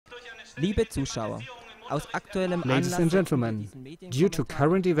Liebe Zuschauer, aus aktuellem Ladies and gentlemen, due to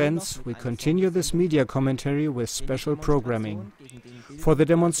current events, we continue this media commentary with special programming. For the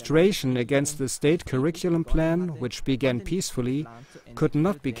demonstration against the state curriculum plan, which began peacefully, could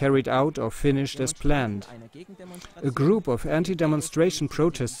not be carried out or finished as planned. A group of anti-demonstration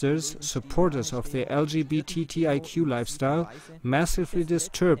protesters, supporters of the LGBTIQ lifestyle, massively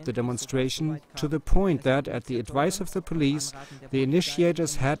disturbed the demonstration to the point that, at the advice of the police, the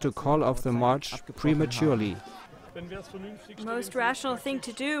initiators had to call off the march prematurely. The most rational thing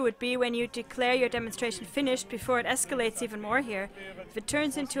to do would be when you declare your demonstration finished before it escalates even more here. If it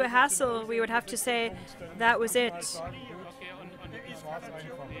turns into a hassle, we would have to say, that was it.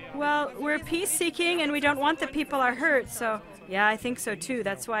 Well, we're peace-seeking and we don't want the people are hurt, so yeah, I think so too.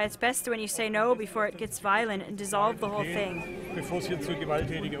 That's why it's best when you say no before it gets violent and dissolve the whole thing.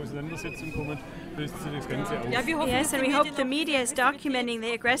 Yes, and we hope the media is documenting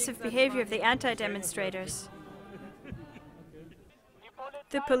the aggressive behavior of the anti-demonstrators.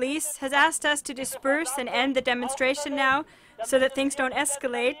 The police has asked us to disperse and end the demonstration now so that things don't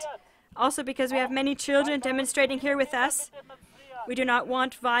escalate. Also because we have many children demonstrating here with us. We do not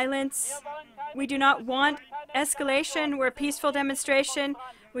want violence. We do not want escalation. We're a peaceful demonstration.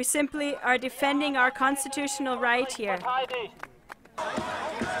 We simply are defending our constitutional right here.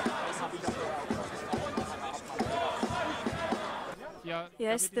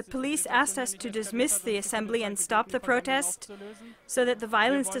 Yes, the police asked us to dismiss the assembly and stop the protest so that the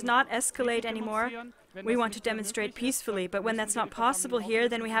violence does not escalate anymore. We want to demonstrate peacefully, but when that's not possible here,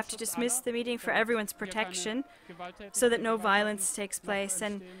 then we have to dismiss the meeting for everyone's protection so that no violence takes place,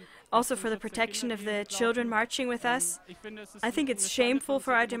 and also for the protection of the children marching with us. I think it's shameful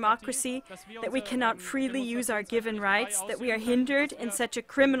for our democracy that we cannot freely use our given rights, that we are hindered in such a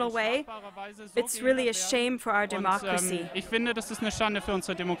criminal way. It's really a shame for our democracy. Ich finde, das ist eine Schande für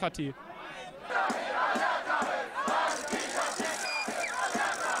unsere Demokratie.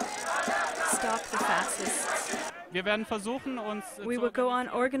 Stop the fascists. We will go on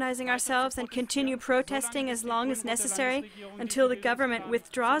organizing ourselves and continue protesting as long as necessary until the government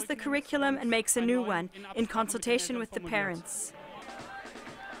withdraws the curriculum and makes a new one in consultation with the parents.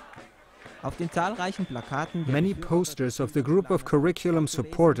 Many posters of the group of curriculum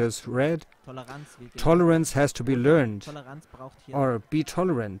supporters read, "Tolerance has to be learned," or "Be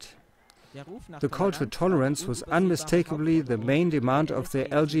tolerant." The call to tolerance was unmistakably the main demand of the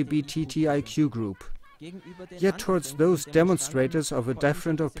LGBTIQ group. Yet towards those demonstrators of a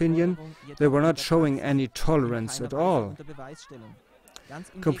different opinion, they were not showing any tolerance at all.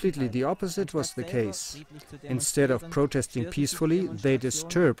 Completely the opposite was the case. Instead of protesting peacefully, they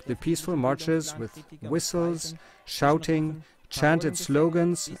disturbed the peaceful marchers with whistles, shouting, chanted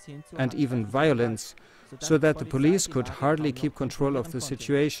slogans, and even violence, so that the police could hardly keep control of the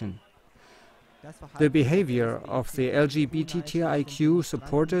situation. The behavior of the LGBTIQ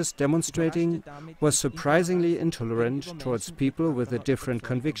supporters demonstrating was surprisingly intolerant towards people with a different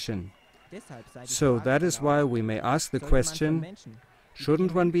conviction. So that is why we may ask the question,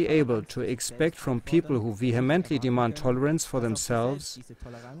 shouldn't one be able to expect from people who vehemently demand tolerance for themselves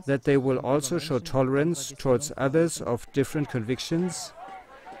that they will also show tolerance towards others of different convictions?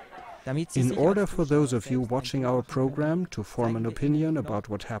 In order for those of you watching our program to form an opinion about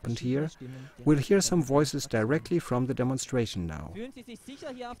what happened here, we'll hear some voices directly from the demonstration now.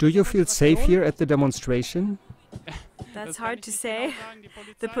 Do you feel safe here at the demonstration? That's hard to say.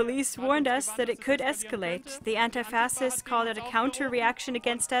 The police warned us that it could escalate. The anti-fascists called it a counter-reaction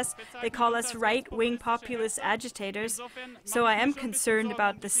against us. They call us right-wing populist agitators. So I am concerned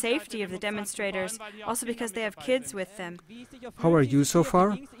about the safety of the demonstrators, also because they have kids with them. How are you so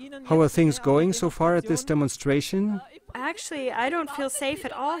far? How are things going so far at this demonstration? Actually, I don't feel safe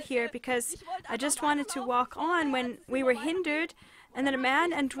at all here because I just wanted to walk on when we were hindered, and then a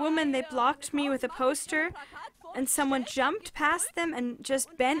man and woman, they blocked me with a poster, and someone jumped past them and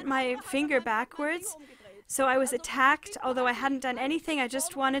just bent my finger backwards. So I was attacked, although I hadn't done anything, I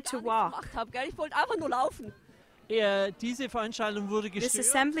just wanted to walk. This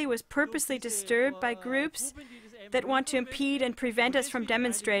assembly was purposely disturbed by groups that want to impede and prevent us from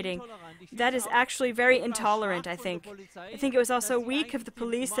demonstrating. That is actually very intolerant, I think. I think it was also weak of the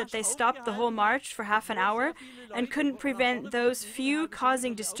police that they stopped the whole march for half an hour and couldn't prevent those few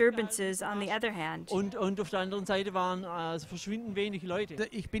causing disturbances on the other hand.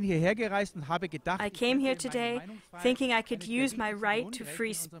 I came here today thinking I could use my right to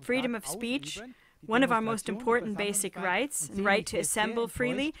freedom of speech, one of our most important basic rights, the right to assemble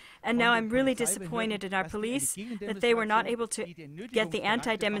freely, and now I'm really disappointed in our police that they were not able to get the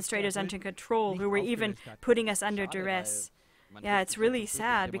anti-demonstrators under control, who were even putting us under duress. Yeah, it's really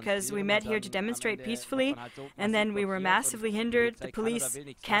sad because we met here to demonstrate peacefully and then we were massively hindered. The police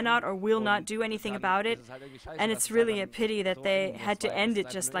cannot or will not do anything about it. And it's really a pity that they had to end it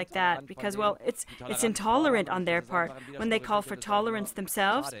just like that because, well, it's intolerant on their part when they call for tolerance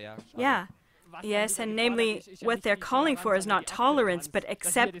themselves. Yeah. Yes, and namely, what they're calling for is not tolerance, but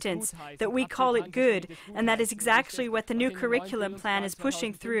acceptance, that we call it good. And that is exactly what the new curriculum plan is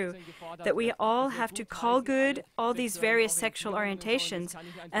pushing through, that we all have to call good all these various sexual orientations.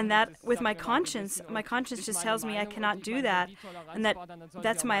 And that, with my conscience just tells me I cannot do that. And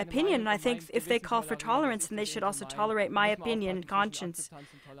that's my opinion. And I think if they call for tolerance, then they should also tolerate my opinion and conscience.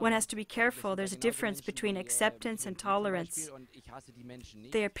 One has to be careful. There's a difference between acceptance and tolerance.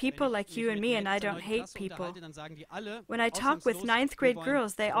 They are people like you and me, and I don't hate people. When I talk with 9th grade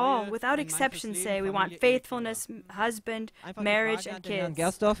girls, they all, without exception, say we want faithfulness, husband, marriage, and kids.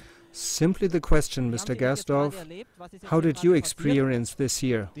 Simply the question, Mr. Gersdorf, how did you experience this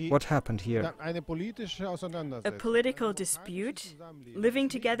year? What happened here? A political dispute? Living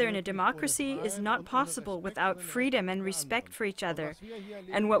together in a democracy is not possible without freedom and respect for each other.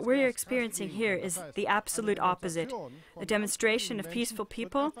 And what we're experiencing here is the absolute opposite. A demonstration of peaceful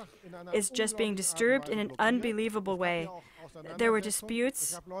people is just being disturbed in an unbelievable way. There were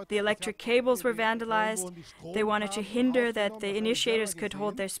disputes, the electric cables were vandalized, they wanted to hinder that the initiators could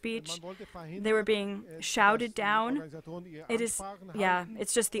hold their speech, they were being shouted down.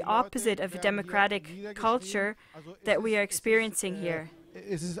 It's just the opposite of a democratic culture that we are experiencing here.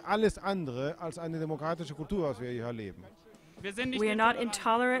 We are not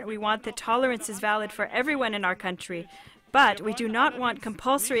intolerant, we want that tolerance is valid for everyone in our country. But we do not want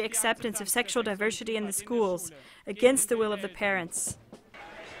compulsory acceptance of sexual diversity in the schools, against the will of the parents.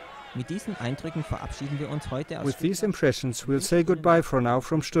 With these impressions, we'll say goodbye for now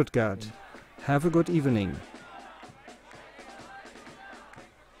from Stuttgart. Have a good evening.